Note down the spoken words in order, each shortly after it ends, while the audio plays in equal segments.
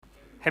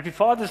Happy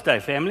Father's Day,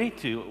 family,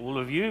 to all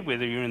of you,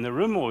 whether you're in the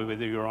room or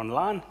whether you're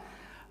online.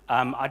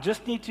 I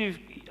just need to,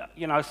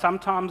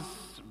 sometimes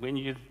when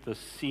you're the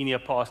senior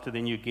pastor,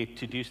 then you get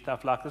to do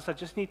stuff like this. I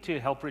just need to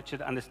help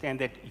Richard understand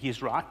that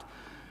he's right.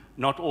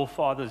 Not all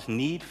fathers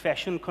need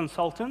fashion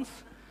consultants.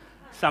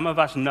 Some of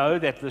us know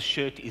that this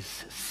shirt is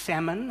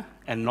salmon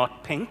and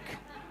not pink.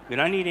 We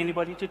don't need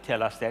anybody to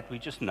tell us that, we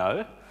just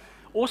know.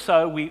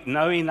 Also, we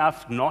know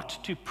enough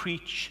not to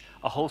preach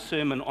a whole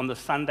sermon on the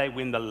Sunday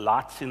when the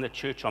lights in the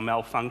church are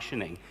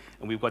malfunctioning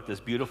and we've got this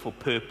beautiful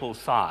purple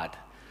side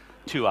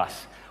to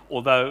us.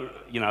 Although,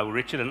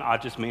 Richard and I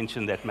just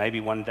mentioned that maybe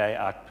one day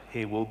our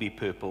hair will be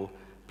purple.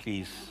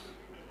 Please,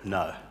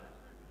 no.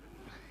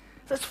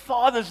 So it's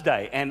Father's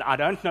Day, and I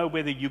don't know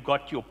whether you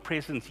got your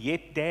presents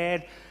yet,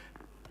 Dad.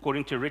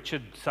 According to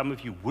Richard, some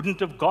of you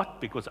wouldn't have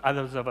got because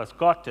others of us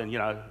got, and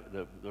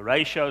the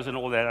ratios and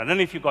all that. I don't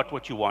know if you got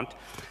what you want,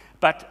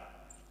 but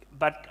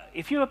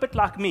if you're a bit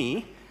like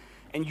me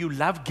and you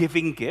love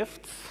giving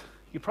gifts,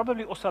 you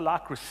probably also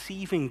like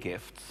receiving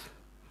gifts.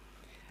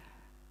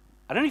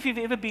 I don't know if you've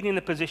ever been in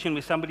a position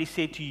where somebody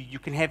said to you, you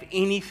can have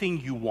anything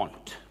you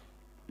want.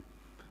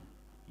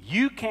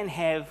 You can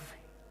have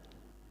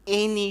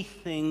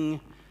anything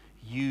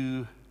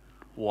you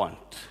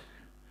want.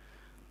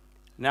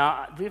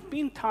 Now, there have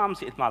been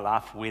times in my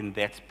life when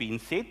that's been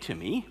said to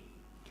me,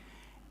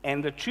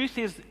 and the truth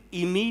is,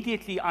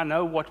 immediately I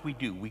know what we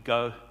do. We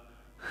go,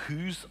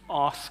 who's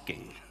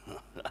asking?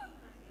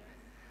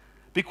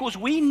 Because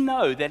we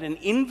know that an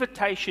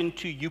invitation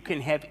to you can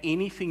have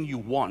anything you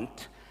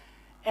want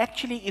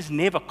actually is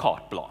never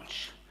carte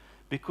blanche.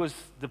 Because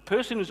the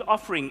person who's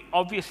offering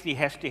obviously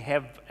has to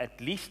have at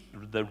least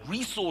the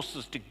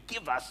resources to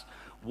give us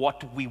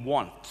what we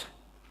want.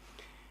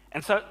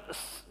 And so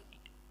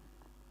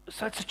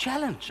it's a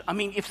challenge. I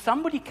mean, if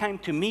somebody came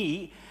to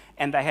me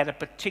and they had a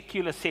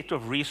particular set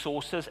of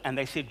resources and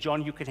they said,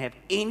 John, you can have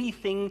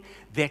anything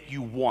that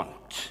you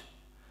want.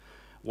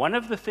 One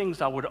of the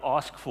things I would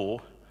ask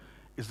for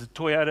is the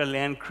Toyota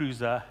Land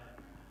Cruiser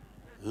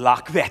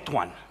like that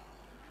one.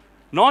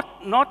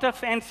 Not a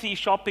fancy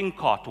shopping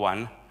cart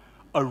one,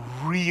 a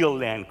real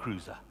Land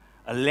Cruiser.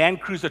 A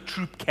Land Cruiser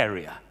troop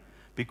carrier,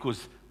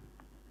 because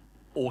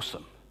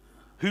awesome.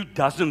 Who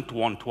doesn't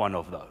want one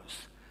of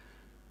those?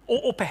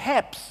 Or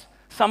perhaps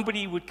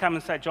somebody would come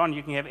and say, John,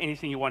 you can have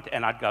anything you want,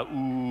 and I'd go,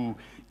 ooh,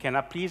 can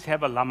I please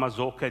have a La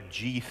Mazorca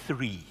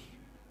G3?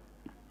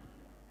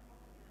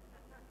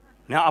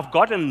 Now, I've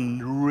got a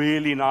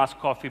really nice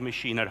coffee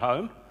machine at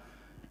home,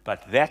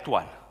 but that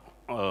one,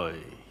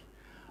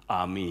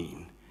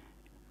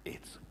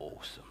 it's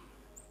awesome.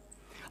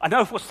 I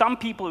know for some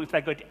people, if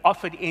they got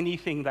offered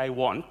anything they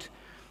want,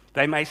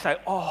 they may say,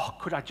 oh,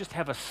 could I just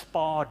have a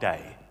spa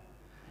day?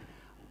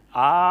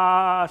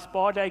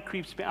 Spa day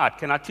creeps me out.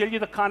 Can I tell you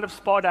the kind of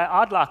spa day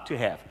I'd like to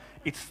have?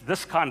 It's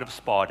this kind of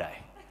spa day.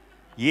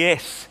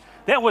 Yes,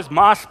 that was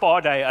my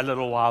spa day a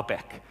little while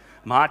back.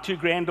 My two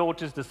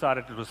granddaughters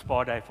decided it was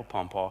spa day for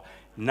Pampa.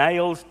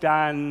 Nails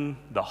done,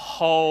 the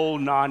whole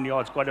 9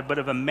 yards, got a bit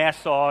of a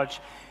massage,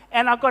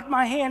 and I got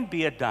my hair and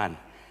beard done.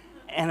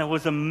 And it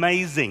was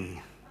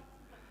amazing.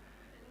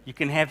 You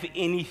can have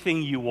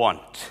anything you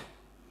want.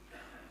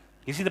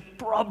 You see, the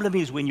problem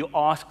is when you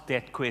ask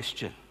that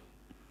question,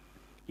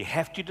 you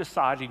have to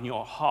decide in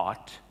your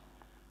heart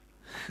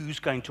who's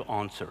going to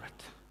answer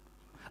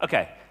it.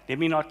 Okay, let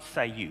me not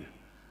say you.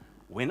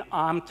 When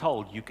I'm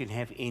told you can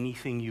have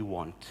anything you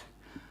want,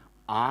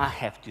 I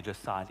have to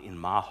decide in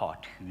my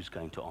heart who's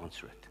going to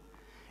answer it.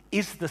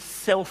 Is the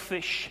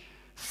selfish,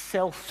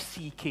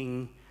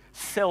 self-seeking,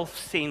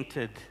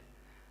 self-centered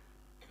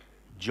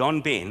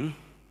John Ben,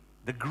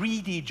 the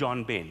greedy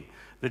John Ben,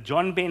 the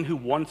John Ben who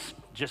wants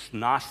just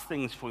nice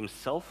things for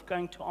himself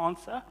going to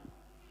answer?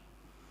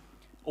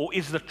 Or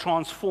is the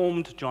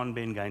transformed John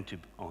Ben going to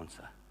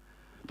answer?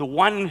 The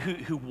one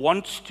who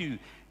wants to,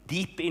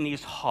 deep in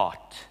his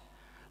heart,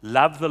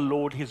 love the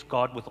Lord his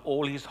God with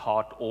all his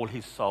heart, all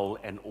his soul,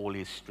 and all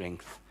his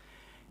strength.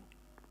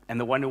 And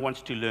the one who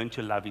wants to learn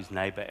to love his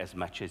neighbor as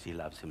much as he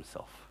loves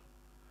himself.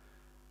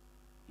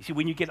 You see,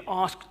 when you get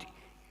asked,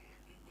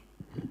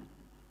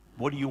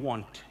 what do you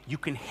want? You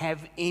can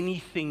have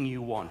anything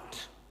you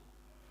want.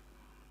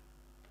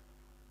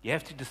 You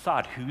have to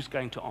decide who's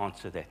going to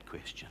answer that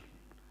question.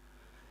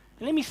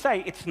 And let me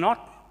say, it's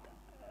not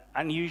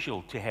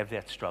unusual to have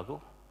that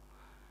struggle.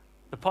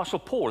 The Apostle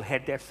Paul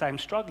had that same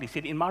struggle. He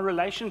said, in my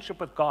relationship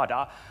with God,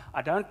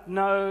 I don't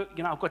know,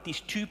 I've got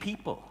these two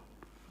people.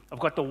 I've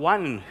got the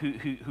one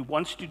who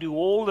wants to do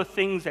all the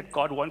things that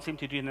God wants him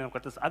to do, and then I've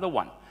got this other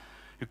one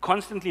who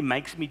constantly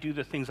makes me do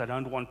the things I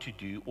don't want to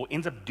do, or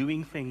ends up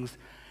doing things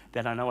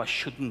that I know I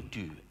shouldn't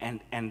do.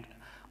 And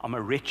I'm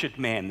a wretched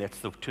man. That's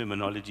the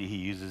terminology he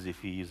uses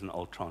if you use an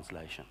old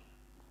translation.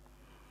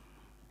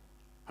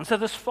 And so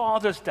this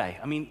Father's Day,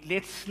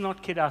 let's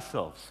not kid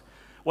ourselves.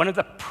 One of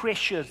the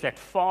pressures that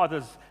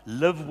fathers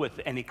live with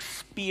and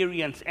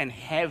experience and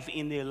have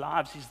in their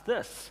lives is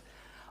this.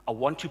 I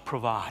want to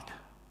provide.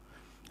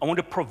 I want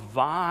to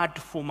provide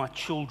for my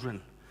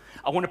children.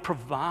 I want to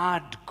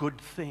provide good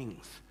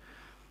things.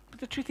 But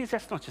the truth is,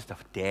 that's not just a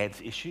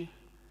dad's issue.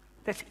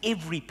 That's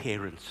every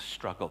parent's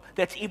struggle.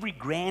 That's every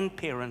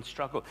grandparent's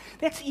struggle.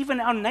 That's even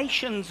our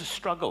nation's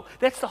struggle.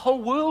 That's the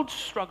whole world's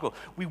struggle.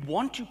 We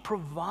want to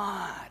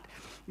provide.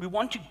 We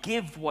want to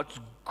give what's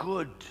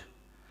good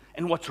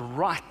and what's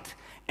right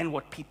and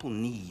what people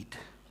need.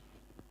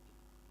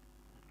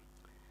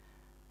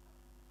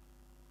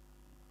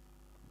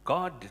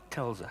 God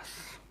tells us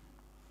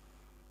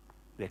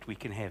that we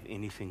can have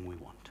anything we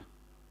want.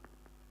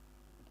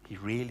 He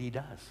really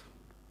does.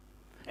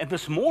 And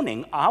this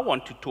morning, I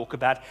want to talk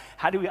about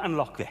how do we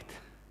unlock that?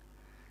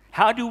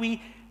 How do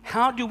we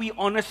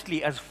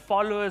honestly, as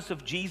followers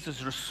of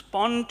Jesus,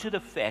 respond to the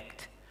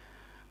fact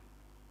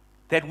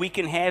that we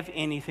can have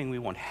anything we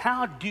want?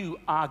 How do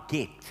I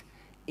get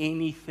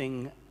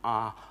anything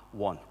I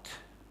want?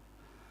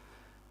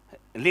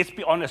 And let's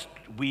be honest,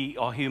 we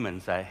are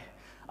humans, eh?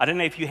 I don't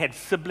know if you had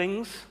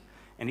siblings,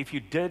 and if you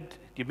did, do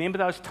you remember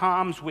those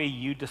times where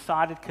you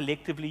decided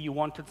collectively you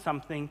wanted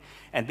something,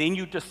 and then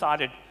you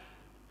decided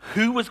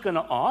who was going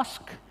to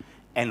ask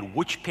and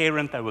which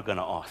parent they were going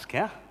to ask,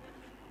 yeah?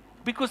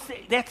 Because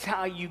that's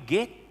how you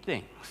get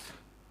things.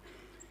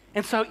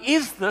 And so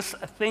is this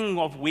a thing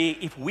of where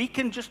if we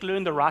can just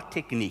learn the right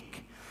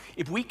technique,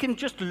 if we can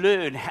just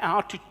learn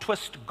how to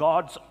twist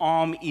God's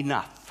arm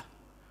enough,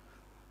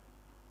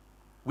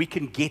 we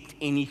can get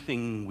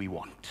anything we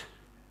want?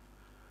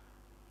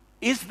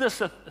 Is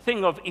this a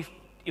thing of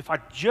if I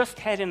just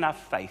had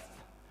enough faith,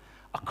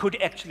 I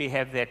could actually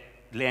have that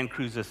Land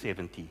Cruiser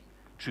 70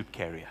 troop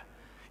carrier?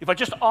 If I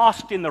just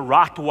asked in the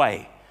right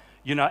way,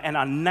 and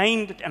I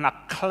named it and I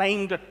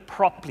claimed it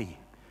properly,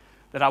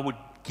 that I would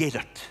get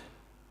it?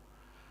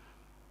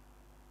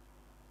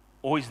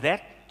 Or is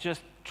that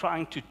just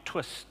trying to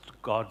twist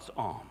God's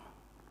arm?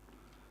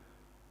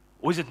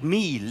 Or is it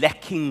me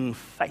lacking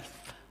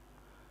faith?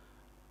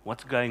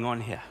 What's going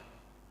on here?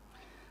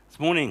 This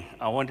morning,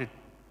 I want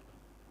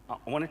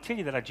to tell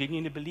you that I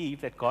genuinely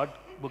believe that God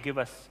will give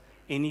us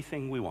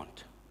anything we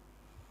want.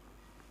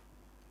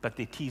 But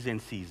there are T's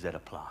and C's that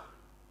apply.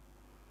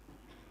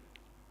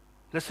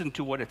 Listen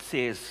to what it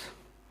says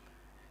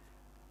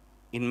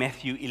in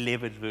Matthew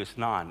 11, verse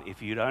 9.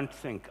 If you don't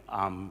think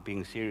I'm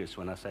being serious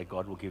when I say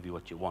God will give you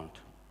what you want.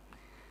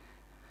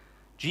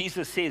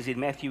 Jesus says in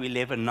Matthew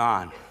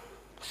 11:9,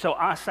 "So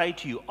I say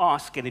to you,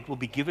 ask and it will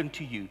be given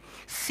to you.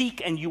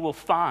 Seek and you will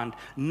find.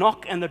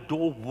 Knock and the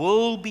door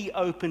will be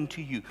open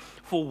to you.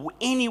 For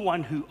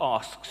anyone who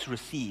asks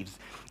receives,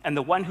 and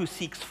the one who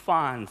seeks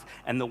finds,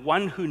 and the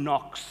one who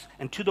knocks,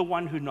 and to the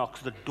one who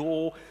knocks, the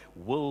door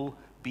will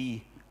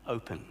be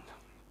opened."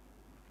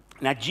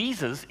 Now,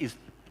 Jesus is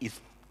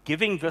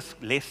giving this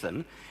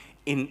lesson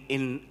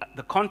in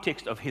the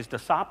context of his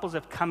disciples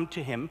have come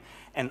to him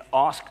and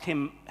asked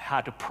him how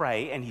to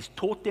pray, and he's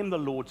taught them the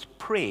Lord's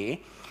Prayer.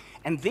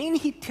 And then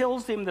he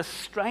tells them this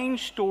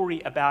strange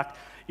story about,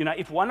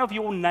 if one of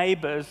your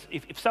neighbors,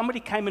 if somebody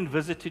came and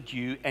visited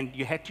you and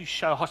you had to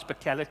show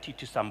hospitality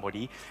to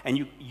somebody and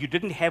you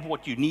didn't have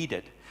what you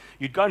needed,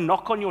 you'd go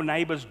knock on your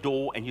neighbor's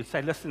door and you'd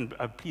say, "Listen,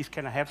 please,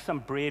 can I have some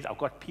bread? I've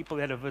got people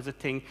that are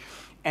visiting."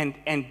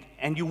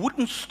 And you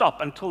wouldn't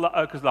stop until the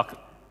oak is like,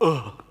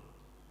 "Ugh.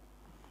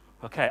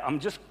 Okay, I'm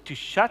just, to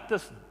shut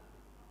this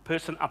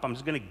person up, I'm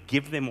just going to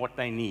give them what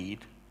they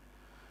need."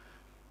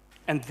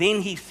 And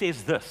then he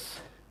says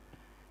this.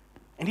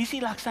 And is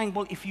he like saying,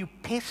 well, if you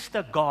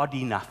pester God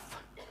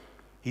enough,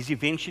 he's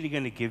eventually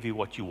going to give you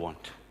what you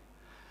want?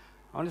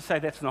 I want to say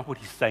that's not what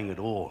he's saying at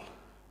all.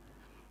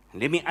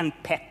 Let me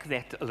unpack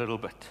that a little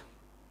bit.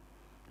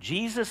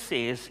 Jesus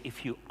says,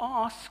 if you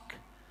ask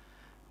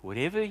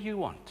whatever you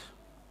want,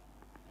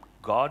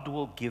 God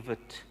will give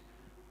it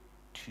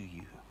to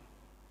you.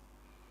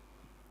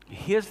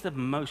 Here's the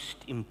most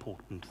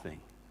important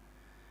thing.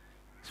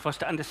 It's for us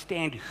to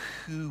understand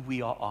who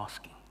we are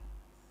asking.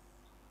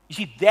 You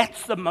see,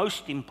 that's the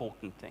most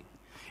important thing.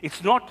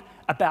 It's not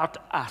about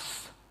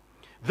us.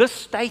 This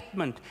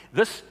statement,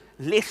 this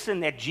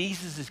lesson that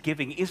Jesus is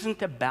giving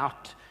isn't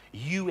about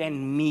you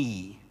and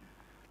me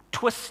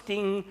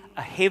twisting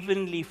a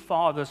heavenly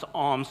Father's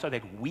arm so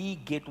that we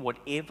get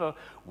whatever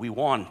we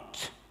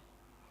want.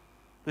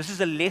 This is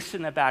a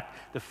lesson about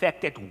the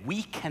fact that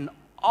we can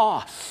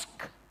ask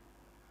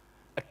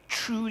a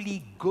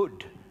truly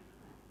good,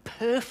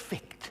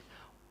 perfect,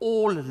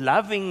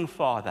 all-loving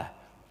Father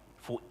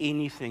for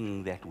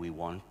anything that we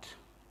want,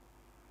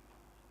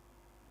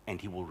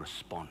 and he will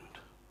respond.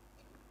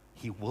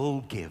 He will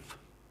give.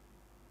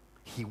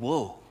 He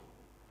will.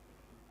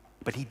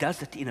 But he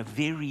does it in a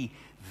very,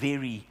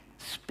 very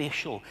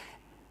special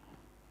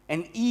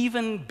and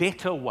even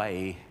better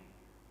way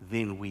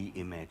than we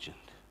imagined.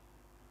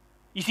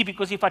 You see,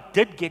 because if I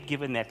did get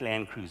given that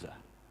Land Cruiser,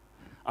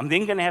 I'm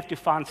then going to have to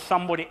find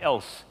somebody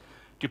else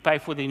to pay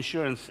for the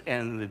insurance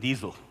and the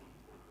diesel.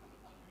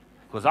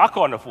 Because I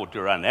can't afford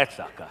to run that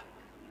sucker.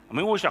 I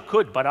mean, I wish I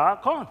could, but I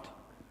can't.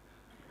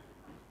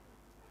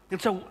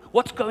 And so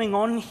what's going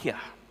on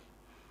here?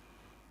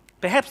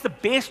 Perhaps the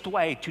best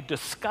way to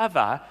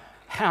discover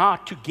how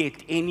to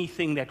get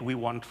anything that we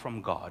want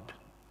from God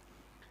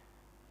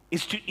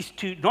is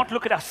to not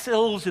look at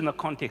ourselves in the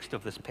context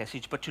of this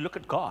passage, but to look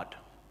at God.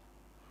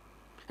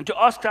 And to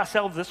ask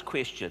ourselves this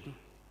question: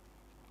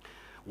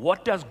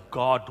 what does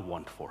God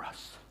want for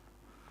us?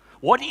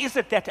 What is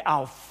it that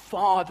our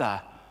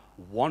Father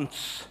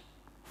wants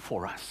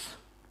for us?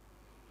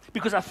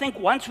 Because I think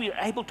once we're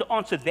able to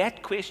answer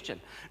that question,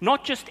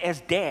 not just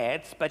as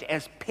dads, but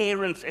as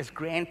parents, as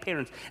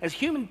grandparents, as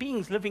human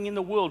beings living in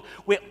the world,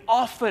 where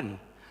often,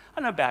 I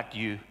don't know about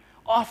you,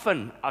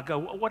 often I go,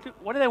 what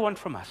do they want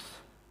from us?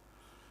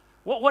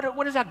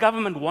 What does our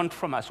government want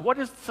from us? What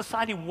does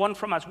society want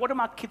from us? What do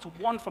my kids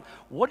want from us?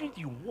 What do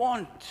you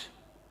want?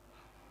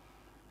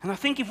 And I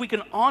think if we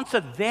can answer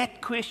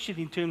that question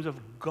in terms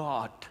of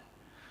God,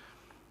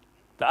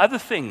 the other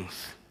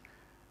things,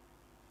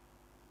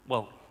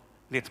 well,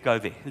 let's go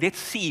there. Let's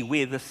see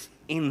where this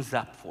ends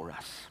up for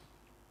us.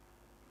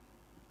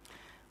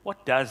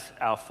 What does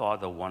our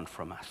Father want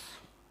from us?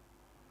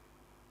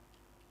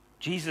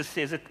 Jesus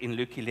says it in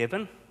Luke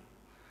 11.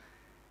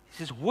 He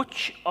says,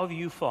 which of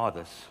you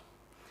fathers,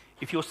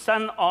 if your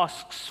son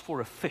asks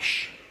for a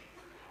fish,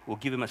 will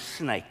give him a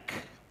snake?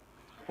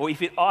 Or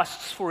if it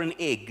asks for an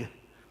egg,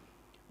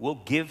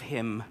 will give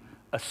him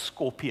a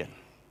scorpion?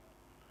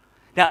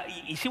 Now,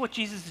 you see what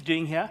Jesus is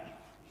doing here?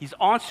 He's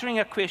answering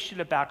a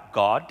question about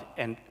God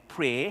and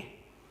prayer.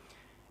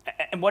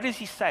 And what does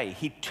he say?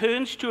 He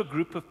turns to a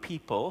group of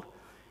people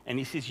and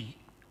he says,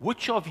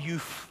 which of you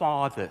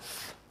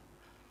fathers?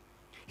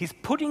 He's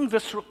putting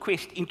this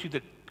request into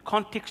the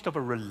context of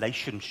a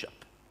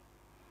relationship.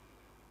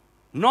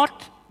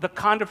 Not the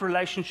kind of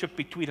relationship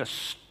between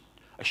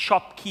a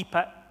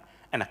shopkeeper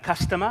and a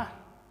customer.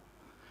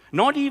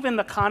 Not even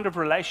the kind of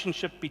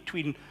relationship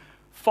between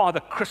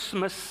Father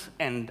Christmas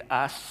and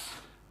us.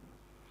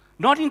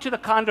 Not into the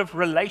kind of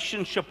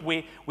relationship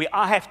where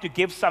I have to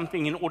give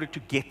something in order to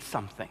get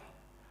something.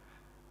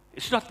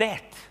 It's not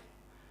that.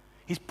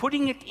 He's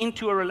putting it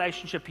into a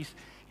relationship. He's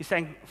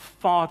saying,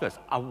 fathers,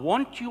 I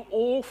want you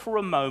all for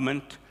a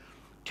moment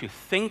to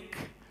think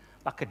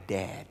like a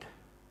dad.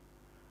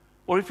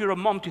 Or if you're a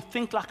mom, to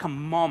think like a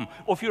mom.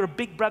 Or if you're a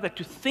big brother,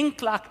 to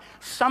think like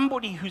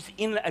somebody who's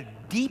in a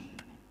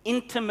deep,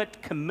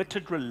 intimate,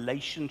 committed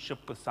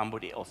relationship with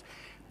somebody else.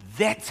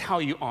 That's how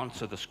you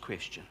answer this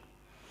question.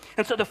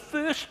 And so the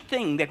first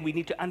thing that we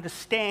need to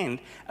understand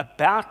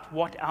about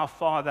what our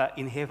Father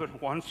in heaven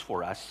wants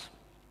for us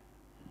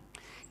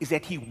is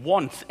that he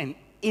wants an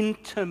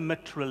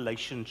intimate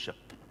relationship.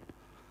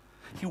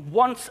 He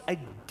wants a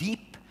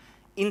deep,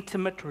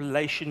 intimate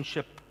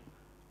relationship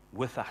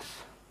with us.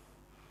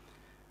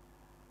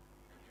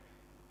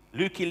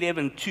 Luke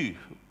 11:2,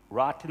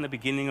 right in the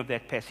beginning of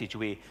that passage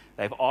where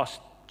they've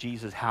asked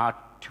Jesus, how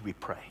do we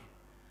pray?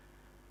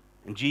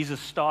 And Jesus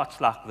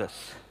starts like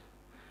this.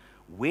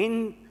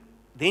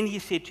 Then he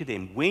said to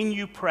them, when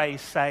you pray,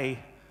 say,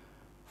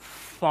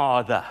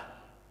 Father.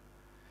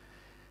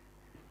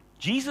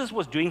 Jesus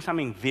was doing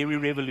something very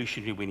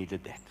revolutionary when he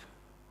did that.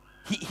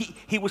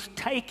 He was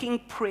taking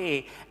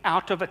prayer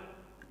out of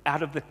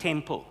the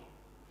temple.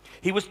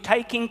 He was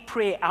taking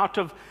prayer out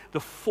of the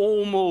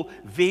formal,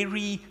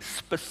 very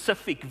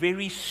specific,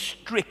 very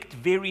strict,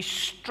 very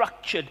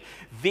structured,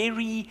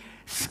 very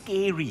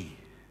scary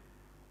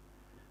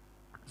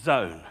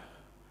zone.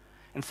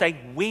 And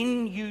saying,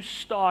 when you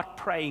start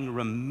praying,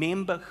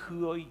 remember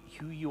who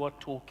you are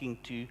talking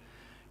to.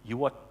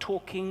 You are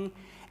talking,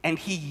 and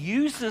he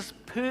uses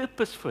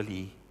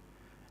purposefully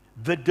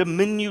the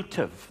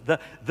diminutive,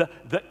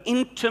 the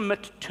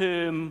intimate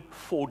term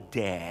for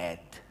dad.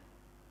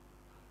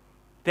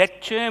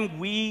 That term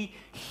we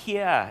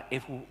hear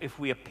if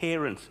we are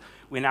parents,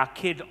 when our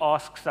kid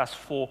asks us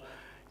for,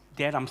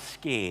 Dad, I'm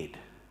scared.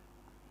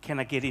 Can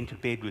I get into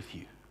bed with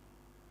you?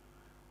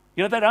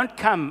 You know, they don't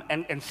come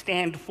and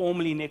stand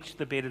formally next to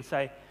the bed and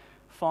say,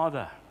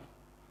 Father,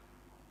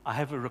 I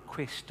have a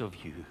request of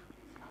you.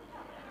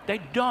 They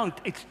don't.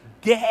 It's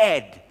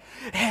Dad,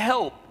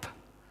 help.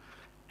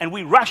 And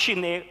we rush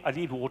in there, I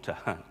need water.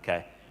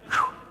 Okay.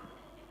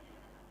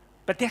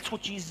 But that's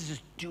what Jesus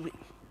is doing.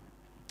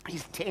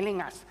 He's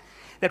telling us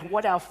that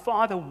what our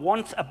Father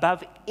wants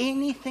above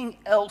anything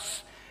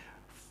else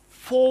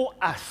for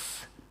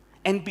us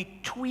and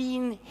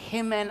between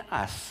him and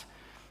us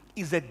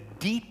is a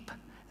deep,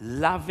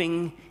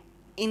 loving,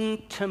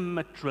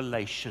 intimate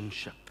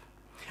relationship.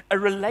 A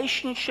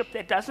relationship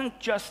that doesn't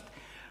just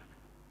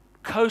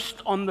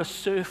coast on the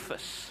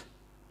surface,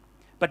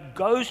 but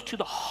goes to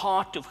the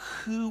heart of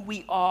who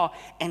we are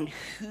and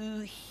who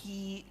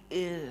he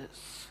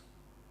is.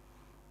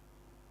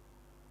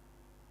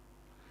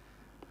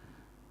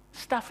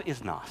 Stuff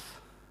is nice.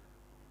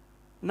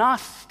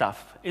 Nice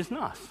stuff is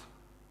nice.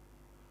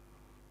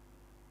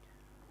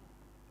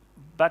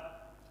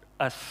 But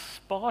a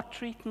spa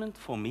treatment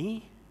for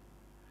me,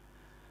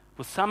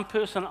 with some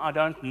person I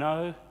don't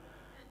know,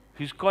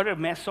 who's got to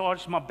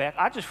massage my back,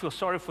 I just feel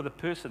sorry for the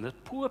person, the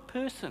poor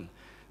person.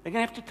 They're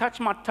going to have to touch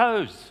my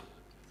toes.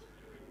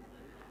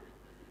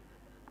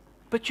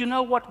 But you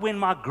know what? When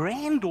my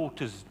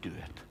granddaughters do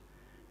it,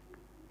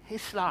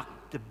 it's like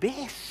the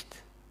best.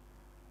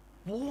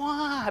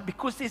 Why?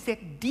 Because there's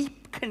that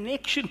deep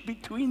connection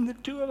between the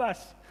two of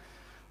us.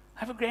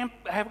 I have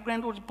a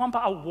granddaughter, Pampa,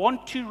 I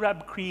want to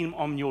rub cream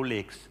on your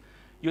legs.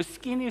 Your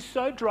skin is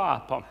so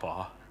dry,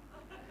 Pampa.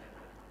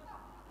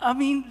 I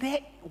mean,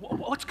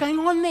 what's going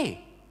on there?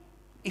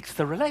 It's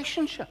the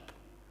relationship.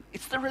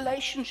 It's the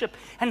relationship.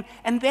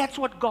 And that's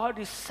what God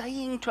is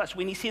saying to us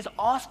when he says,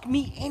 ask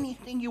me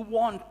anything you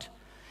want.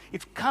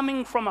 It's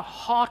coming from a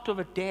heart of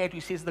a dad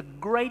who says the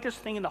greatest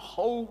thing in the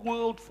whole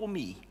world for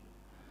me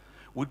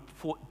would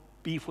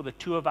be for the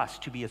two of us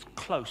to be as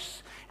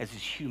close as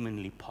is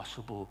humanly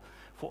possible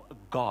for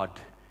God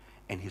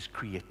and his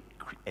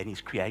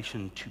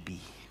creation to be.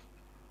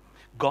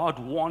 God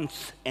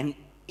wants an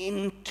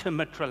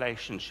intimate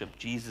relationship,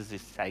 Jesus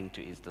is saying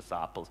to his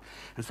disciples.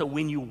 And so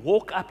when you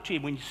walk up to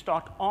him, when you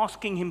start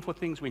asking him for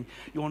things, when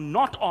you're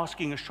not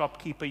asking a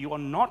shopkeeper, you are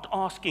not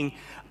asking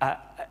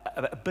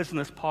a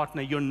business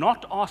partner, you're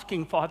not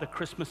asking Father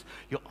Christmas,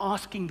 you're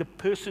asking the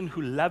person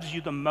who loves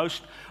you the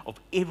most of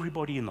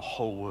everybody in the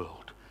whole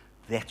world.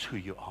 That's who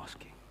you're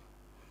asking.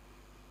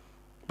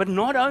 But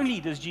not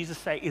only does Jesus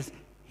say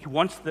he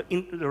wants the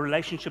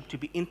relationship to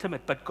be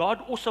intimate, but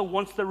God also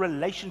wants the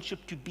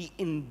relationship to be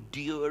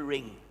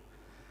enduring.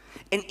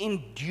 An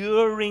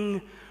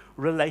enduring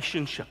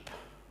relationship.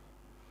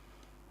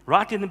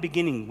 Right in the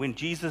beginning, when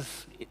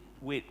Jesus,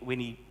 when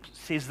he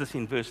says this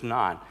in verse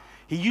 9,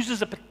 he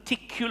uses a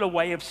particular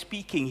way of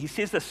speaking. He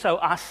says this, so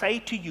I say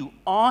to you,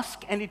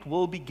 ask and it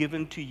will be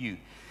given to you.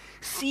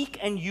 Seek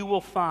and you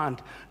will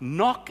find.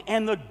 Knock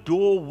and the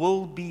door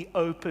will be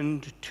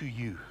opened to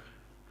you.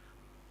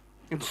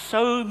 And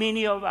so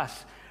many of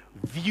us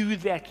view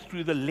that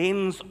through the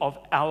lens of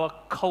our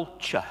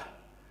culture.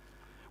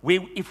 Where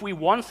if we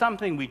want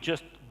something, we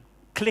just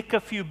click a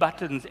few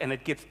buttons and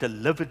it gets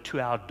delivered to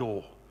our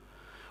door.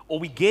 Or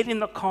we get in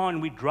the car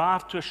and we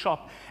drive to a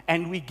shop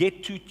and we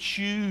get to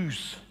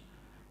choose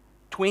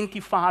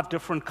 25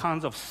 different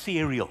kinds of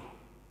cereal.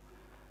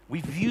 We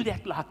view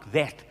that like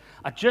that.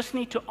 I just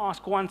need to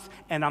ask once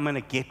and I'm going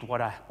to get what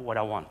I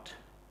want.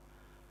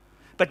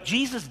 But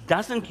Jesus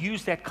doesn't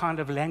use that kind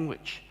of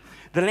language.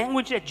 The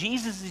language that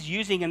Jesus is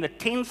using and the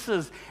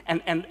tenses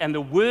and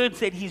the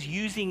words that he's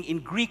using in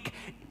Greek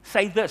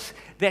say this,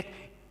 that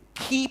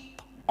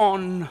keep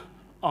on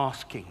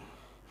asking,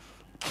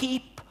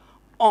 keep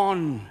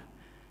on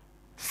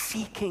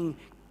seeking,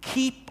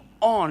 keep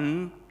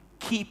on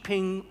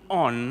keeping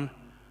on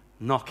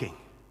knocking.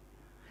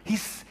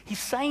 He's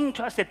saying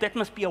to us that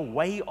must be a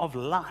way of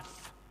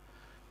life.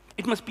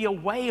 It must be a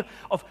way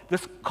of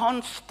this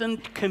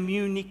constant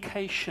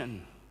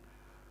communication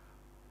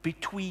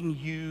between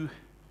you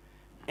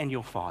and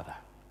your Father.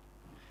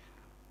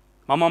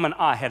 My mom and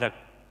I had a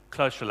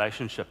close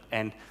relationship,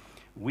 and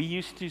we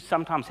used to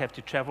sometimes have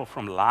to travel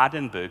from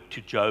Lydenburg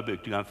to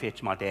Joburg to go and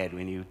fetch my dad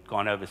when he'd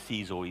gone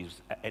overseas or he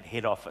was at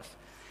head office.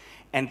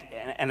 And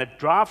a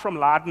drive from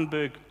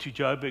Lydenburg to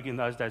Joburg in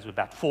those days was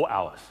about 4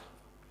 hours.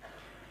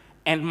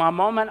 And my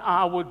mom and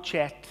I would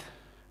chat,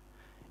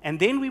 and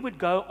then we would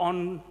go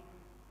on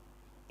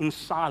in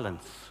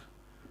silence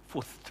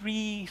for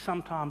 3,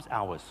 sometimes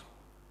hours.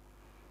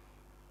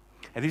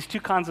 And there's two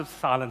kinds of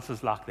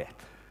silences like that.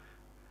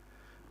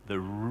 The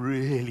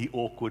really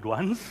awkward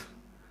ones,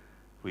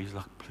 where he's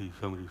like, please,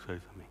 somebody say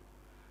something.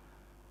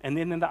 And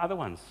then the other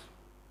ones,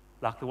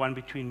 like the one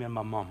between me and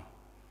my mom.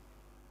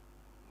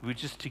 We were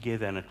just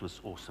together and it was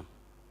awesome.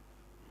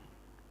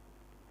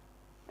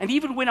 And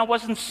even when I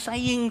wasn't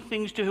saying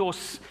things to her, or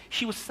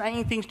she was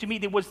saying things to me,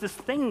 there was this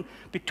thing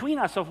between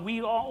us of we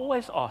are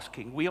always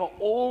asking, we are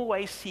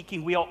always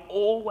seeking, we are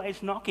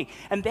always knocking.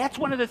 And that's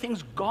one of the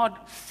things God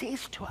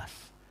says to us.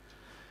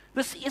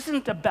 This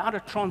isn't about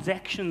a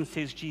transaction,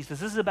 says Jesus.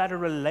 This is about a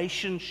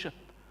relationship.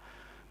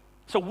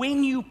 So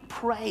when you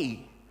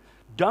pray,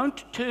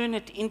 don't turn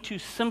it into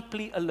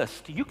simply a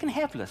list. You can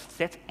have lists.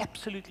 That's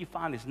absolutely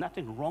fine. There's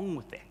nothing wrong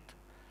with that.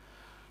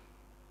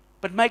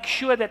 But make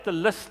sure that the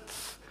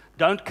lists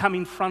don't come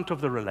in front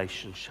of the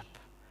relationship.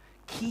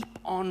 Keep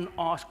on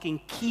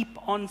asking.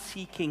 Keep on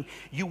seeking.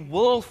 You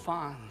will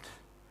find.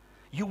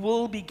 You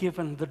will be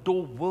given. The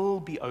door will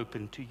be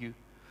open to you.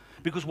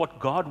 Because what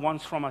God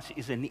wants from us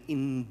is an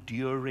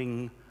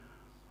enduring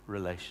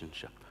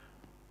relationship.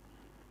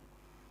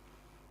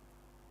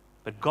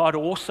 But God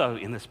also,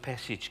 in this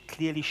passage,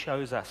 clearly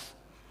shows us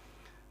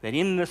that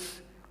in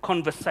this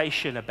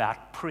conversation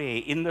about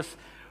prayer, in this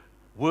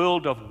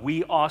world of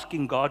we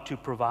asking God to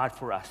provide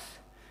for us,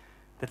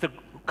 that the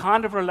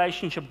kind of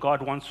relationship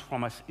God wants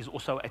from us is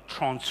also a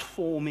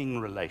transforming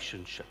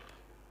relationship.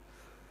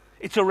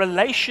 It's a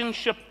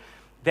relationship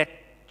that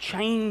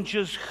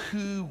changes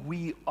who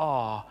we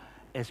are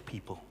as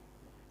people.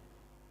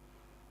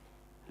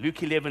 Luke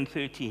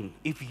 11:13.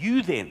 If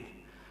you then,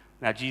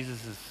 now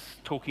Jesus is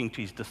talking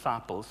to his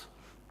disciples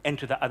and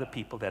to the other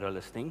people that are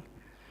listening,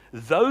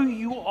 though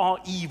you are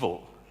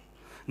evil,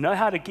 know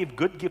how to give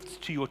good gifts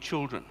to your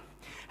children,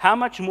 how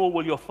much more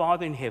will your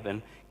Father in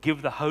heaven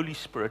give the Holy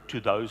Spirit to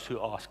those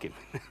who ask him?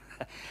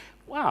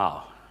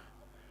 Wow.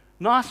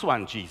 Nice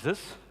one,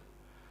 Jesus.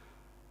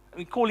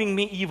 You're calling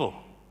me evil.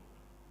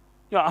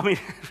 Yeah, I mean,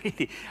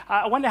 really,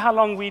 I wonder how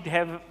long we'd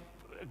have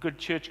a good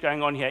church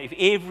going on here if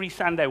every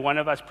Sunday one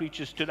of us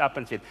preachers stood up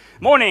and said,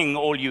 "Morning,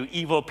 all you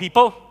evil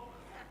people.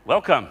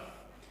 Welcome."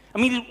 I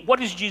mean, what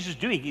is Jesus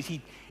doing?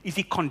 Is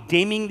he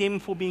condemning them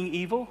for being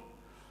evil?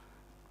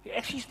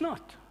 Actually, he's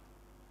not.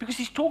 Because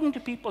he's talking to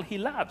people he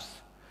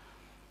loves.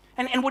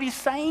 And what he's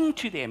saying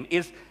to them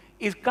is,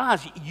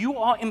 guys, you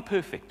are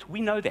imperfect.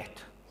 We know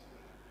that.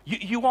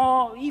 You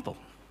are evil.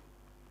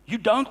 You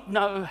don't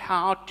know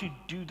how to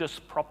do this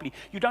properly.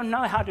 You don't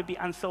know how to be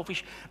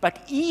unselfish.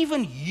 But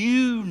even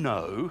you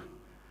know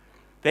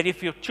that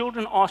if your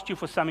children asked you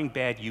for something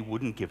bad, you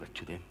wouldn't give it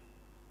to them.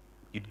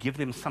 You'd give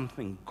them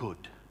something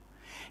good.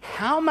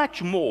 How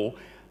much more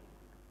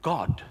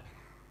God,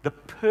 the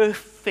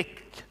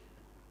perfect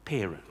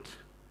parent,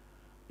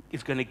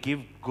 is going to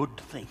give good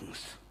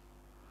things?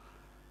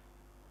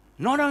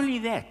 Not only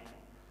that,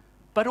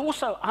 but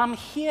also I'm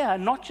here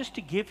not just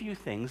to give you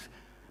things,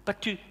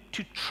 but to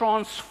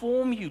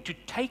transform you, to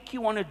take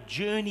you on a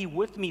journey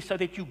with me so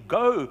that you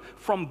go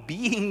from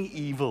being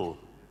evil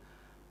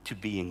to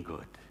being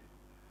good.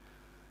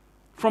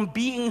 From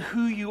being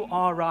who you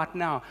are right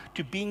now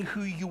to being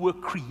who you were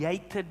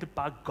created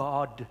by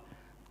God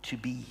to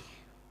be.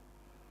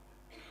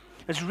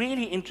 It's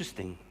really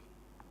interesting.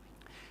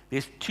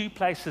 There's two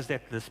places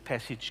that this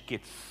passage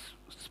gets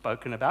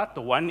spoken about.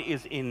 The one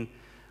is in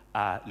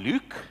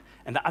Luke,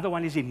 and the other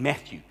one is in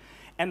Matthew.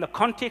 And the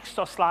contexts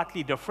are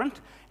slightly different.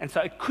 And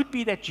so it could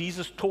be that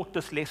Jesus taught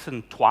this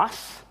lesson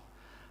twice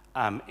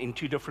in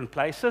two different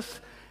places.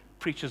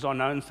 Preachers are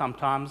known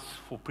sometimes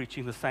for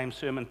preaching the same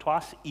sermon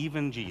twice,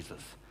 even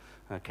Jesus.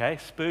 Okay?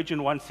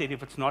 Spurgeon once said,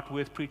 if it's not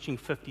worth preaching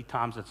 50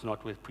 times, it's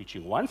not worth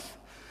preaching once.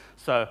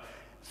 So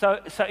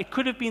it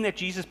could have been that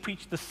Jesus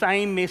preached the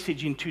same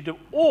message in two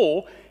different,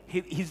 or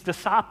his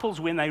disciples,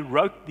 when they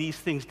wrote these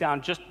things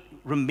down, just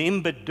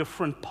remembered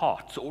different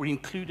parts or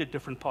included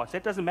different parts.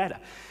 That doesn't matter.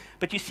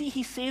 But you see,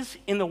 he says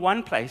in the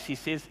one place, he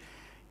says,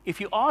 if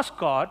you ask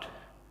God,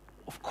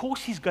 of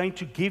course he's going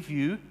to give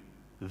you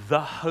the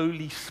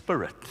Holy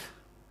Spirit.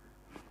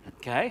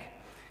 Okay?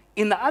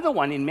 In the other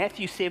one, in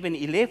Matthew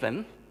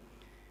 7:11,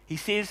 he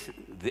says,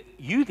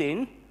 you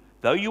then,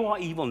 though you are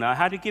evil, know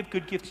how to give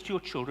good gifts to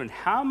your children,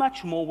 how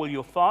much more will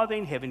your Father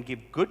in heaven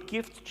give good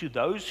gifts to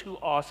those who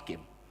ask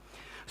him?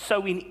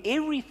 So in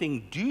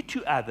everything, do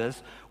to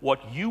others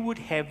what you would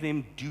have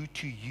them do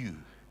to you.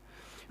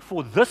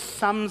 For this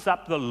sums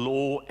up the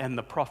law and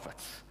the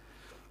prophets.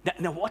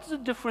 Now, what's the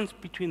difference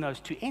between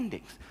those two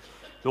endings?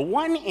 The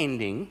one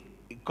ending,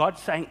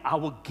 God's saying, I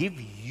will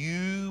give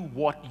you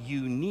what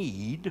you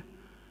need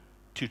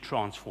to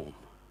transform.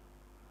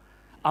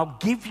 I'll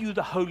give you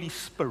the Holy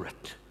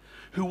Spirit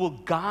who will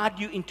guide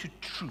you into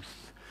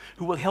truth,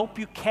 who will help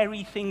you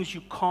carry things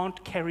you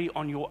can't carry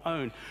on your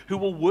own, who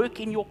will work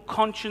in your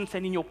conscience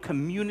and in your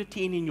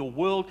community and in your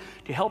world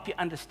to help you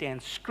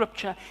understand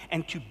Scripture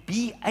and to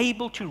be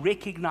able to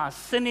recognize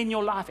sin in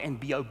your life and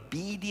be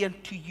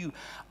obedient to you.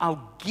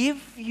 I'll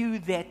give you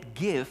that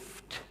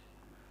gift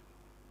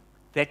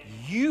that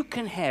you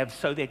can have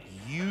so that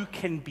you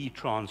can be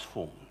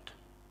transformed.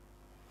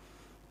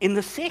 In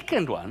the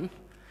second one,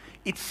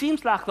 it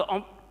seems like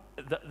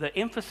the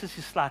emphasis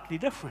is slightly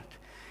different.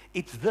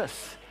 It's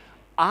this: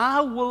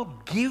 I will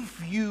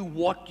give you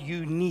what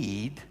you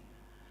need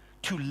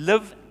to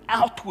live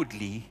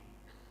outwardly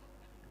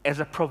as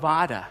a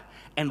provider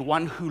and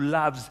one who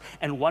loves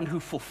and one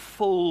who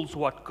fulfills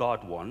what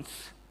God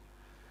wants.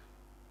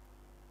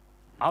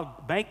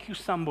 I'll make you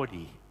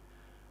somebody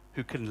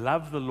who can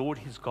love the Lord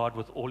his God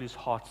with all his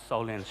heart,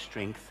 soul, and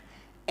strength,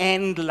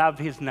 and love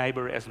his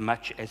neighbor as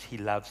much as he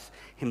loves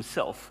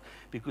himself.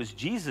 Because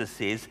Jesus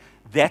says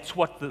that's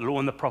what the law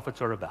and the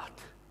prophets are about.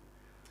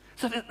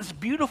 So there's this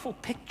beautiful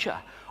picture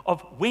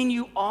of when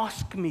you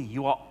ask me,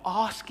 you are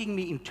asking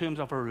me in terms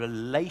of a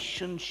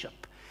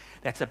relationship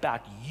that's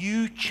about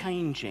you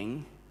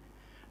changing,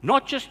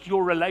 not just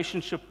your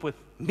relationship with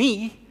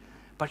me,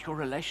 but your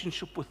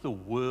relationship with the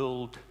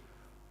world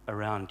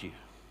around you.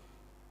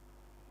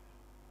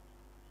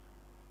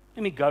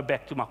 Let me go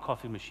back to my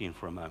coffee machine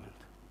for a moment.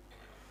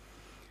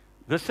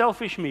 The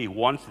selfish me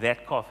wants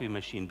that coffee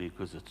machine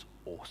because it's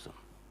awesome.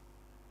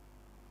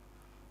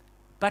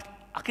 But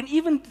I can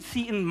even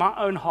see in my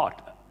own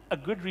heart a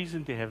good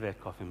reason to have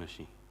that coffee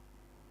machine.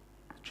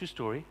 True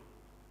story.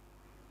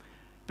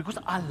 Because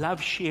I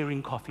love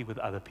sharing coffee with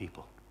other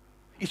people.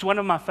 It's one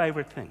of my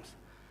favorite things.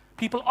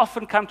 People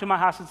often come to my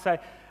house and say,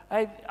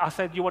 hey, I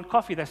say, do you want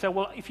coffee? They say,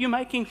 well, if you're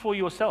making for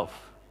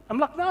yourself. I'm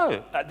like,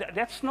 no,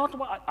 that's not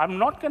what, I'm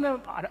not going to,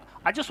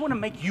 I just want to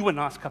make you a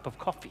nice cup of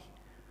coffee.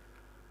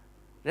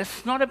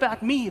 That's not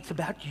about me, it's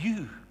about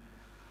you.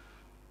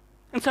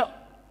 And so,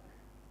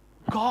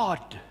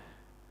 God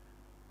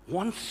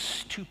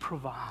wants to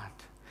provide.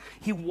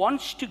 He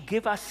wants to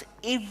give us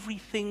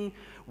everything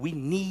we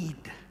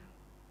need.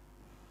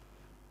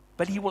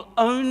 But he will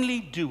only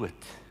do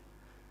it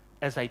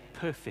as a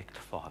perfect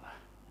Father.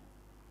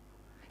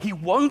 He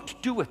won't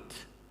do it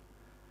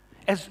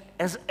as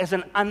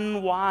an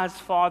unwise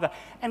father.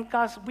 And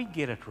guys, we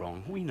get it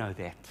wrong. We know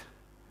that.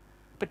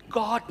 But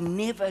God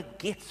never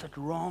gets it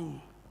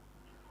wrong.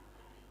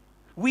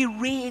 We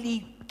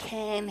really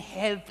can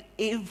have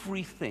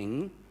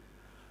everything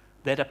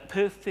that a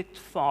perfect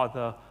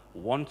father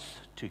wants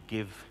to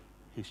give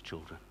his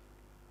children.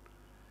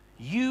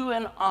 You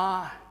and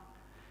I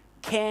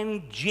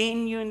can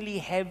genuinely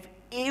have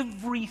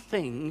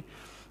everything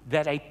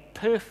that a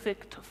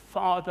perfect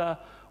father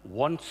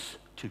wants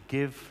to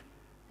give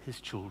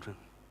his children.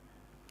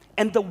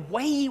 And the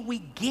way we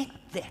get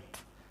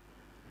that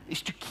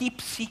is to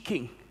keep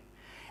seeking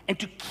and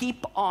to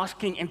keep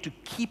asking and to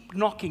keep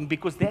knocking,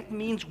 because that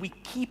means we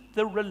keep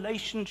the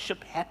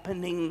relationship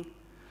happening.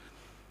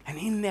 And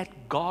in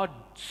that, God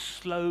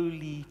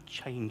slowly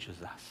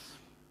changes us.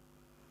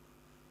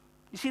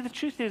 You see, the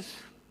truth is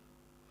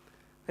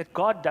that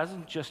God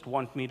doesn't just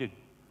want me to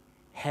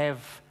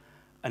have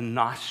a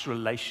nice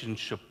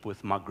relationship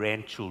with my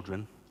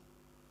grandchildren.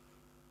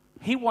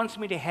 He wants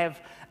me to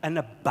have an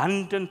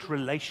abundant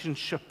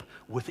relationship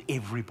with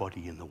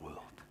everybody in the world.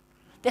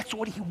 That's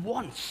what he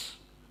wants.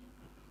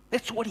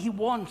 That's what he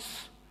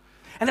wants.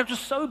 And it was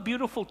so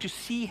beautiful to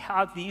see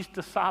how these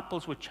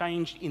disciples were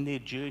changed in their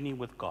journey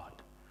with God.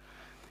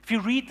 If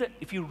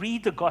you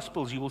read the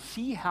Gospels, you will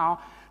see how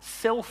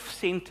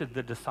self-centered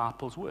the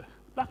disciples were,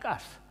 like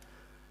us.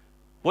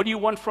 What do you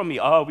want from me?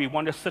 Oh, we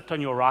want to sit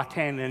on your right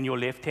hand and your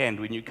left hand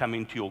when you come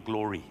into your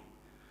glory.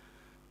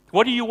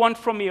 What do you want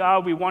from me? Oh,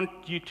 we want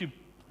you to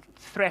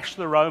thrash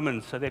the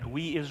Romans so that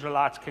we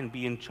Israelites can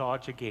be in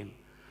charge again.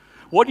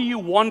 What do you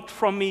want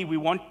from me? We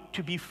want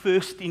to be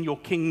first in your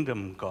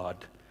kingdom, God.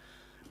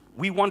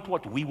 We want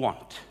what we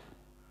want.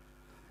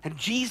 And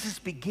Jesus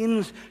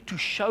begins to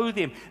show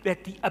them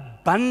that the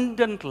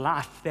abundant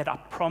life that I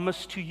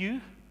promise to you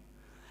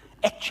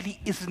actually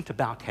isn't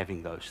about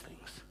having those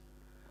things.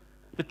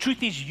 The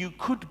truth is, you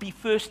could be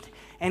first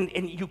and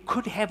you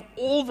could have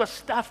all the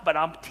stuff, but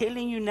I'm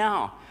telling you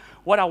now,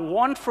 what I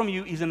want from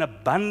you is an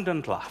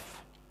abundant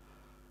life.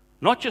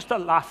 Not just a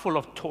life full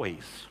of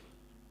toys.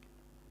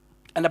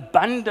 An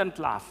abundant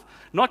life.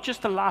 Not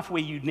just a life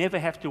where you never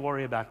have to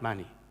worry about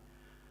money.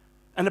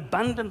 An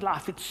abundant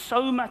life, it's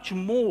so much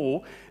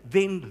more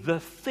than the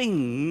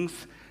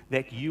things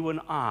that you and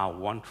I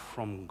want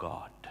from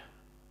God.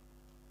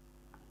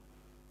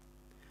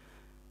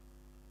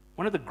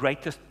 One of the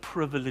greatest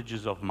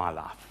privileges of my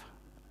life,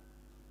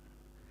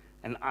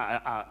 and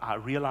I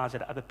realize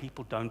that other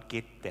people don't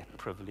get that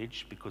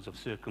privilege because of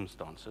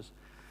circumstances,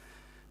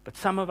 but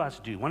some of us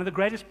do. One of the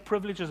greatest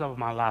privileges of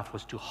my life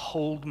was to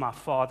hold my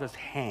father's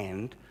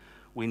hand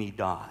when he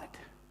died.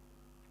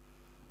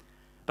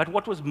 But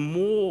what was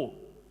more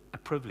a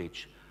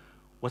privilege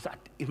was that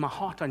in my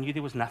heart I knew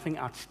there was nothing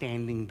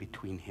outstanding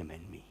between him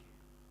and me.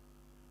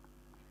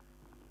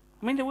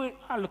 I mean,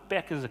 I look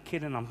back as a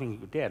kid and I'm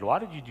thinking, Dad, why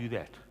did you do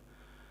that?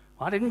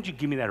 Why didn't you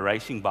give me that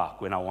racing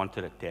bike when I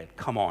wanted it, Dad?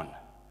 Come on.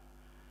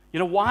 You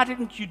know, why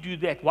didn't you do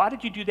that? Why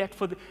did you do that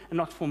and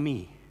not for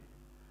me?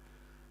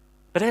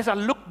 But as I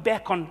look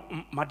back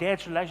on my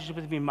dad's relationship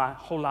with me my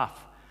whole life,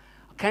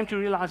 I came to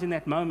realize in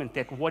that moment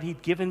that what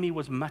he'd given me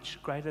was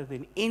much greater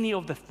than any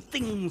of the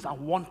things I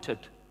wanted.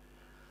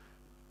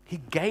 He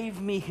gave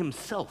me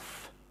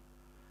himself.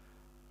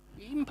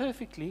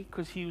 Imperfectly,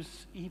 because he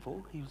was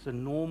evil. He was a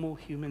normal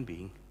human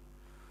being.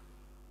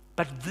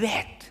 But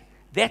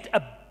that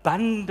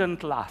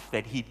abundant life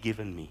that he'd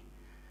given me,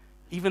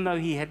 even though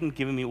he hadn't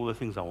given me all the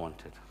things I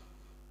wanted.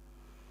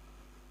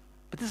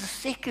 But there's a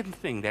second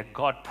thing that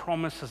God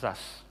promises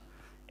us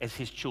as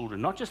his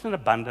children. Not just an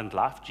abundant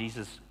life.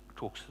 Jesus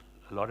talks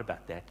a lot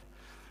about that.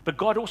 But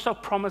God also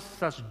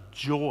promises us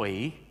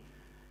joy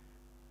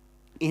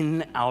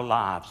in our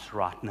lives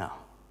right now.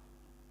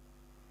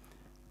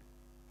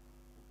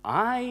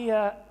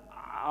 I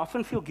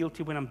often feel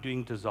guilty when I'm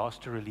doing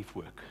disaster relief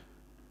work.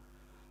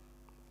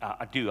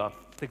 I do. I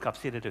think I've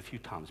said it a few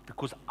times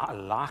because I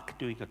like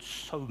doing it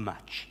so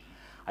much.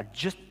 I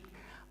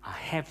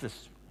have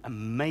this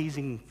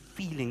amazing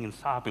feeling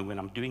inside me when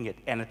I'm doing it,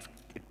 and it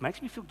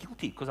makes me feel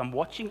guilty because I'm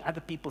watching other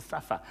people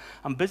suffer.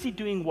 I'm busy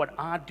doing what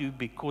I do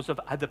because of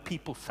other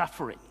people's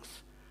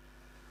sufferings.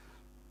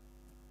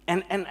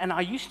 And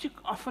I used to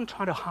often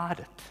try to hide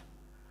it.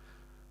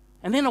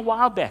 And then a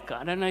while back,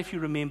 I don't know if you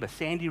remember,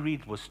 Sandy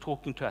Reed was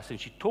talking to us, and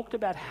she talked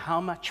about how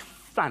much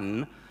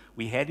fun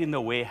we had in the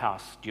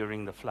warehouse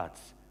during the floods.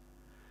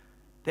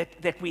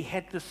 That we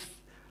had this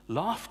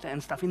laughter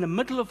and stuff in the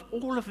middle of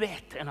all of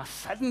that, and I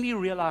suddenly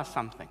realized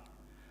something.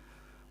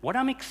 What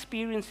I'm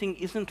experiencing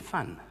isn't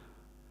fun.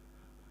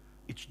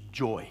 It's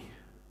joy.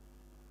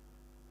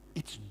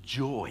 It's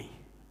joy.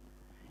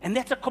 And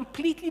that's a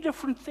completely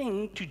different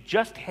thing to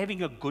just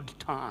having a good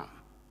time.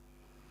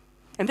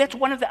 And that's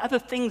one of the other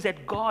things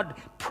that God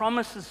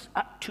promises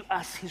to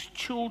us, his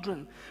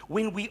children,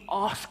 when we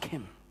ask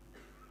him.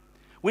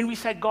 When we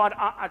say, God,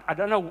 I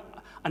don't know,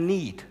 I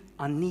need.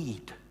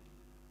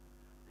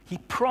 He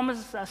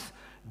promises us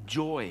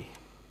joy.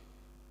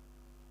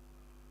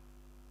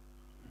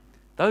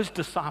 Those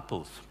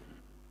disciples,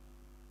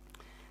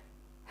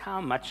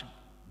 how much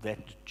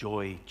that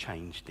joy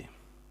changed them.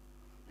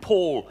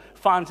 Paul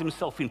finds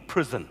himself in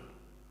prison.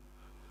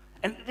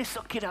 And let's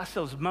not kid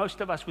ourselves.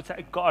 Most of us would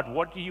say, God,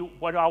 what do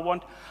I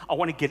want? I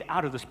want to get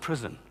out of this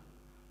prison.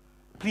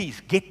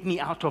 Please get me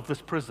out of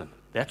this prison.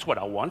 That's what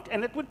I want.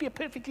 And it would be a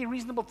perfectly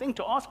reasonable thing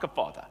to ask a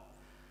father.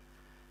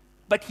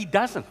 But he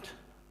doesn't.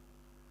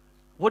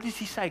 What does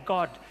he say?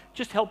 God,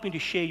 just help me to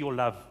share your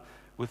love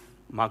with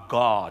my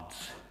guards.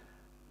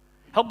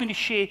 Help me to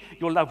share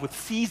your love with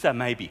Caesar,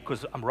 maybe,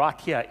 because I'm right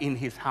here in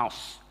his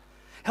house.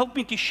 Help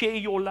me to share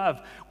your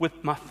love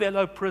with my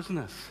fellow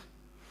prisoners.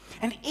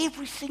 And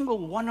every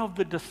single one of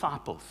the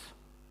disciples,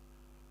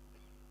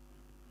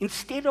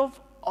 instead of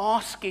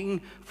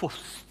asking for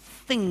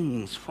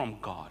things from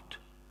God,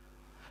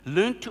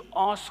 learned to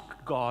ask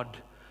God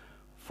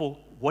for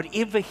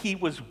whatever he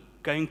was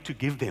going to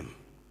give them,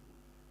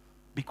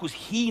 because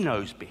he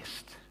knows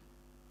best.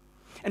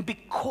 And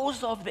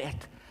because of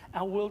that,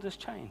 our world has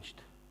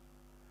changed.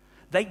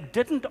 They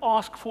didn't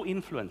ask for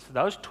influence.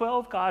 Those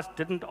 12 guys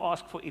didn't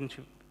ask for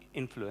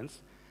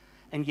influence,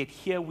 and yet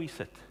here we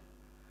sit,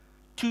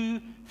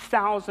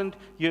 2,000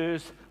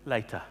 years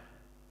later.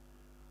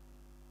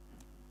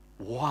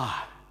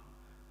 Why?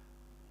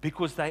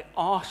 Because they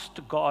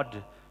asked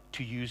God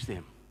to use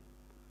them.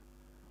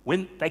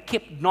 When they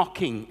kept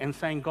knocking and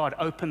saying, God,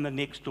 open the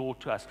next door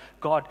to us.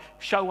 God,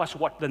 show us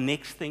what the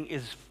next thing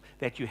is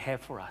that you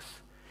have for us.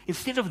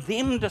 Instead of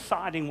them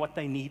deciding what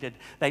they needed,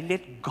 they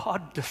let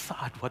God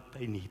decide what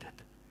they needed.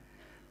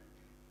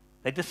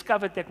 They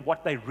discovered that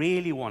what they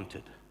really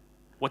wanted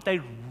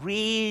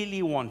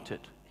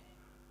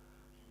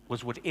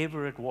was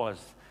whatever it was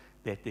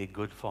that their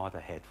good Father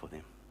had for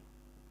them.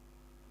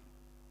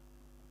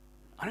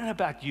 I don't know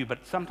about you,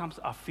 but sometimes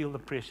I feel the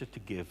pressure to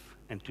give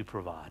and to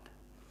provide.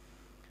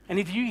 And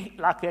if you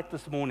like that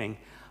this morning,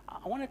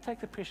 I want to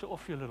take the pressure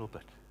off you a little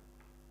bit.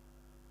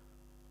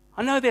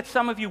 I know that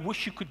some of you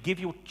wish you could give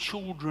your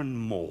children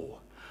more,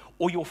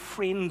 or your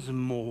friends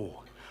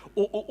more,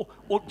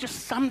 or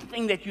just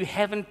something that you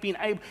haven't been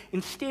able,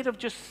 instead of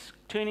just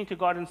turning to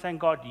God and saying,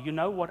 God, you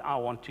know what I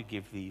want to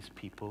give these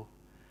people?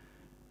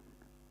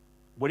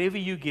 Whatever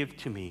you give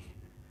to me,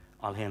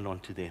 I'll hand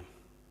on to them.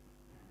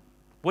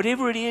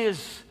 Whatever it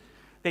is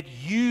that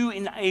you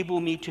enable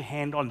me to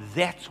hand on,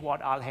 that's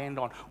what I'll hand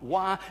on.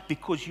 Why?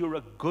 Because you're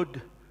a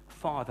good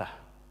Father.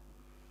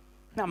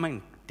 Now, I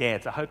mean,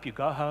 dads, I hope you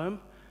go home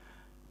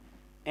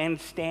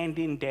and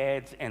stand-in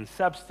dads and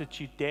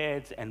substitute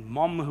dads and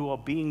mom who are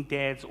being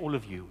dads, all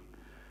of you.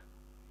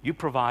 You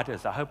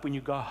providers, I hope when you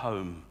go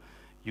home,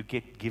 you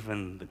get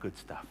given the good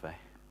stuff, eh?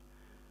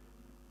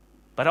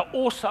 But I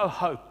also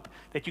hope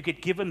that you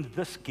get given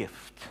this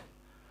gift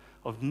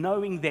of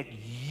knowing that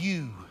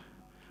you,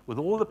 with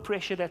all the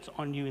pressure that's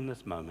on you in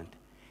this moment,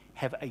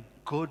 have a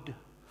good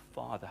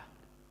Father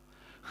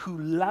who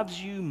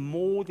loves you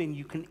more than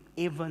you can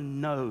ever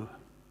know,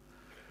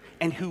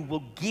 and who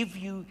will give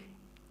you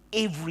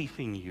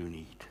everything you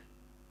need.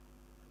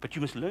 But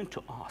you must learn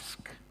to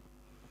ask.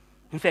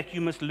 In fact,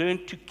 you must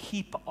learn to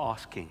keep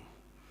asking,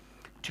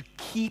 to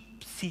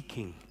keep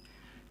seeking,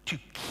 to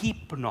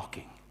keep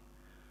knocking.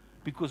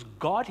 Because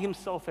God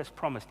himself has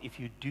promised, if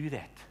you do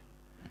that,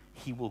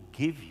 he will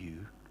give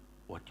you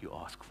what you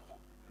ask for.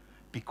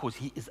 Because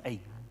he is a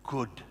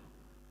good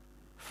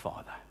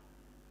Father.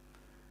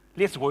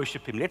 Let's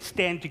worship him. Let's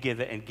stand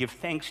together and give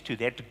thanks to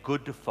that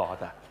good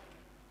Father.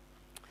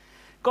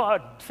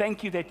 God,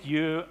 thank you that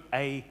you're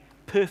a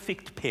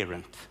perfect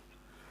parent,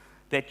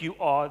 that you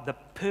are the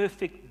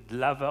perfect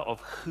lover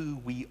of who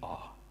we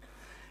are.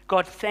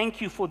 God, thank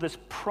you for this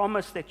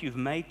promise that you've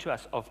made to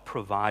us of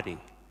providing.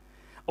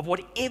 Of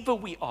whatever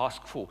we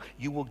ask for,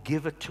 you will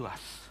give it to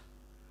us.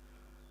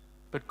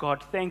 But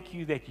God, thank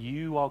you that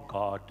you are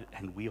God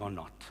and we are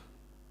not.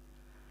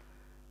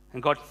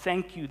 And God,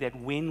 thank you that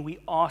when we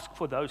ask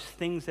for those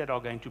things that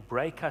are going to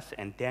break us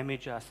and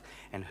damage us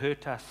and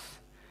hurt us,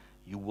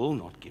 you will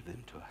not give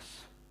them to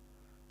us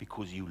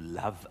because you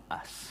love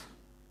us.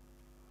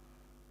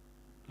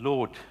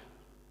 Lord,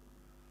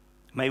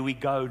 may we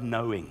go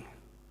knowing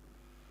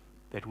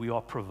that we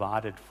are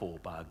provided for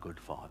by a good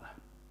Father.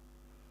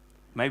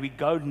 May we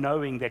go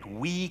knowing that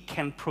we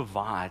can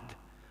provide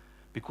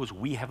because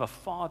we have a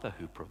Father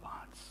who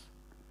provides.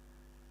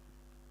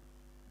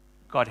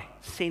 God,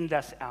 send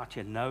us out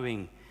here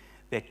knowing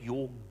that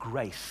your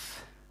grace,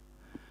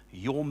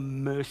 your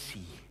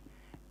mercy,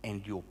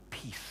 and your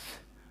peace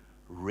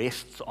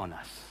rests on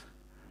us.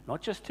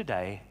 Not just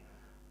today,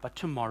 but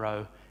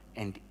tomorrow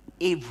and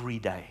every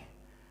day,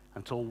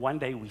 until one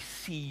day we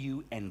see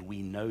you and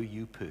we know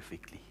you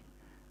perfectly,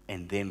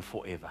 and then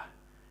forever.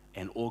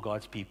 And all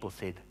God's people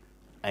said,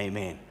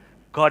 Amen.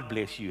 God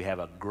bless you. Have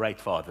a great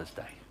Father's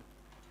Day.